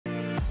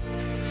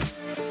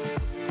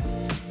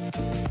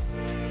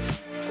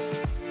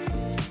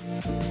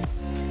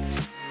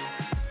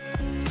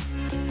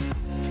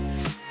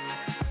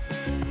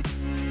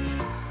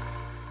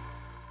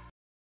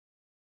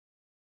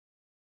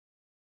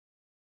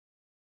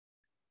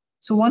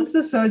So once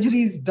the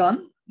surgery is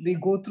done, we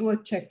go through a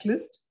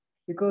checklist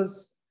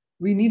because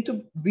we need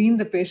to wean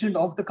the patient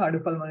off the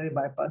cardiopulmonary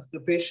bypass.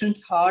 The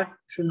patient's heart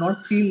should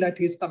not feel that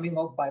he's coming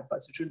off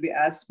bypass. It should be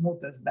as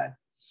smooth as that.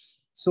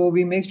 So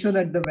we make sure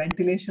that the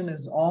ventilation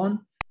is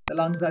on, the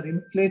lungs are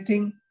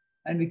inflating,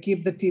 and we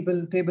keep the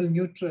table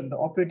neutral, the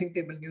operating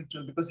table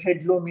neutral, because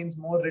head low means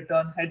more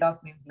return, head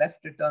up means left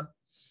return.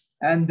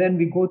 And then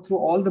we go through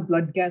all the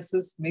blood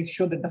gases, make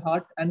sure that the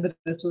heart and the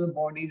rest of the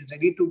body is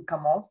ready to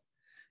come off.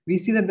 We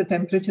see that the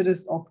temperature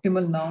is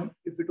optimal now.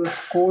 If it was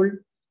cold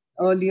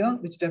earlier,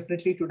 which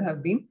definitely it would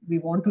have been, we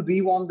want to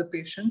rewarm the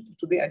patient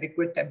to the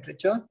adequate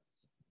temperature.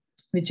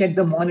 We check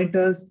the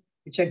monitors,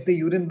 we check the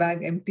urine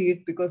bag, empty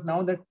it, because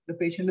now that the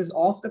patient is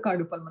off the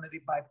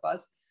cardiopulmonary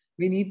bypass,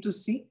 we need to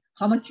see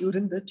how much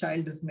urine the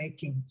child is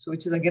making. So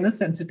which is again a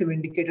sensitive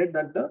indicator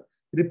that the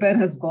repair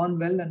has gone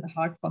well and the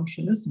heart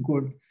function is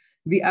good.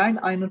 We add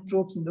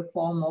inotropes in the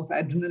form of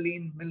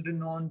adrenaline,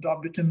 milrinone,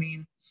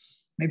 dobutamine,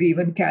 maybe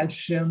even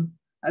calcium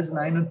as an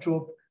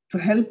inotrope to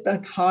help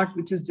that heart,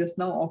 which is just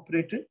now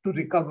operated, to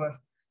recover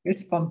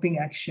its pumping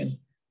action.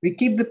 We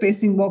keep the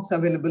pacing box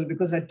available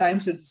because at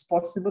times it's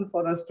possible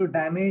for us to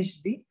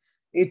damage the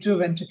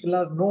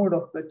atrioventricular node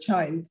of the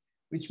child,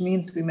 which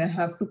means we may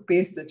have to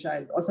pace the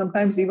child. Or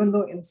sometimes even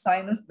though in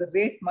sinus, the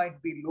rate might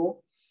be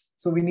low,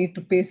 so we need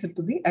to pace it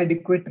to the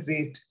adequate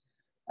rate.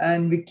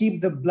 And we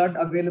keep the blood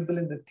available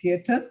in the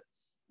theater,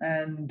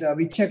 and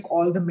we check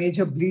all the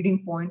major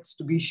bleeding points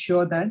to be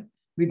sure that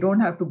we don't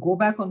have to go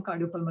back on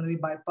cardiopulmonary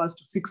bypass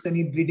to fix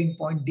any bleeding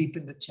point deep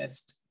in the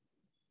chest.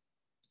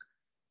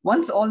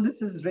 Once all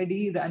this is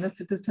ready, the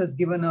anesthetist has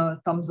given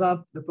a thumbs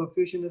up, the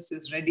perfusionist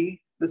is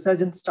ready, the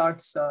surgeon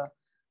starts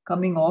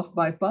coming off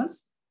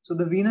bypass. So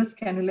the venous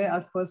cannulae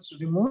are first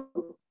removed,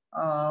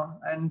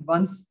 and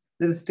once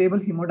there is stable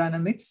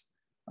hemodynamics,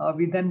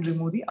 we then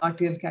remove the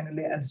arterial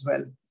cannulae as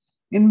well.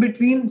 In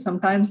between,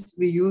 sometimes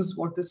we use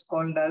what is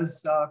called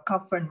as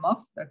cuff and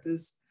muff, that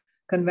is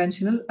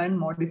conventional and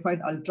modified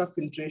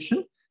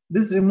ultrafiltration.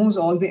 This removes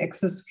all the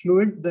excess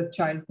fluid the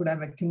child could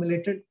have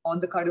accumulated on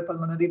the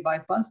cardiopulmonary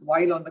bypass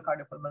while on the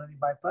cardiopulmonary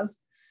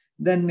bypass.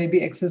 Then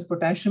maybe excess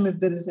potassium if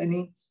there is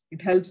any.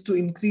 It helps to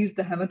increase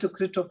the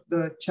hematocrit of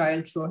the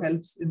child, so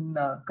helps in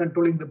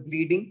controlling the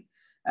bleeding.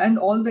 And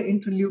all the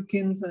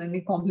interleukins and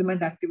any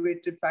complement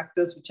activated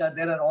factors which are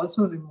there are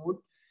also removed,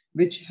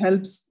 which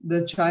helps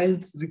the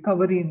child's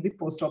recovery in the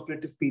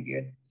postoperative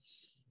period.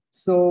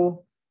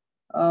 So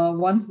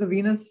once the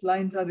venous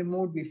lines are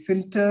removed, we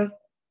filter,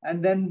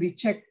 and then we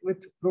check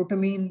with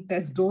protamine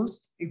test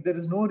dose. If there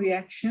is no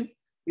reaction,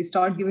 we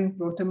start giving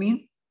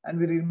protamine and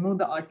we remove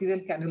the arterial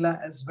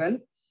cannula as well.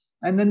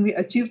 And then we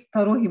achieve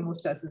thorough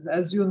hemostasis.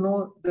 As you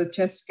know, the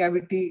chest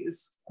cavity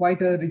is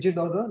quite a rigid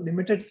or a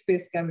limited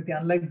space cavity,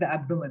 unlike the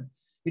abdomen.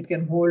 It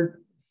can hold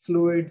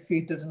fluid,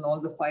 fetus, and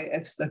all the 5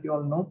 Fs that you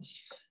all know.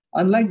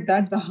 Unlike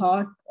that, the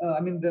heart,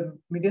 the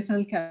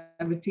mediastinal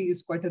cavity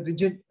is quite a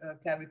rigid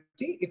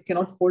cavity. It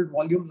cannot hold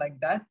volume like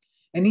that.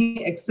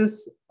 Any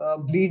excess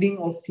bleeding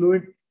or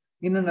fluid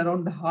in and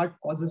around the heart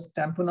causes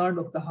tamponade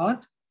of the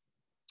heart.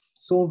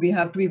 So we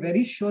have to be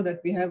very sure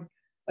that we have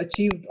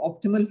achieved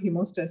optimal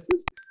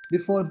hemostasis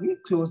before we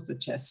close the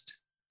chest.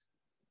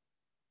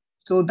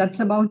 So that's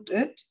about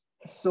it.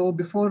 So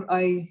before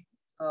I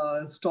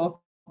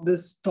stop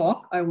this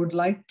talk, I would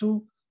like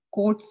to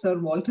quote Sir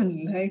Walter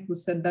Lillehei, who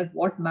said that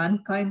what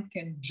mankind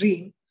can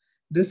dream,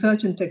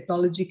 research and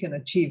technology can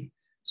achieve.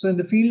 So in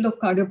the field of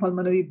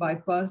cardiopulmonary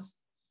bypass,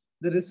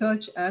 the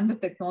research and the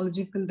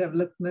technological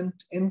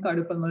development in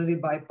cardiopulmonary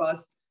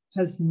bypass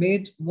has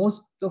made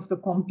most of the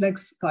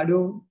complex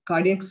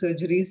cardiac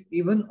surgeries,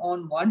 even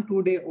on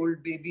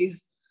 1-2-day-old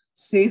babies,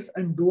 safe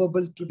and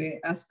doable today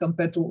as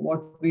compared to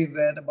what we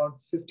were about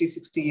 50,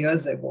 60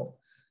 years ago.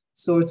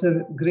 So it's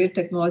a great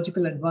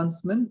technological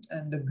advancement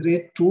and a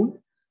great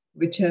tool,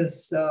 which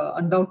has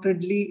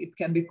undoubtedly, it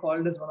can be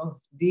called as one of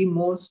the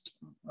most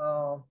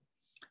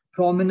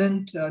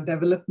prominent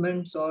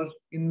developments or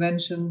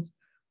inventions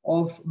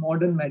of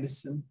modern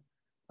medicine,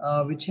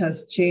 which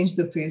has changed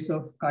the face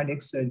of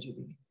cardiac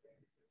surgery.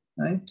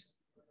 Right?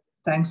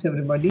 Thanks,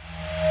 everybody.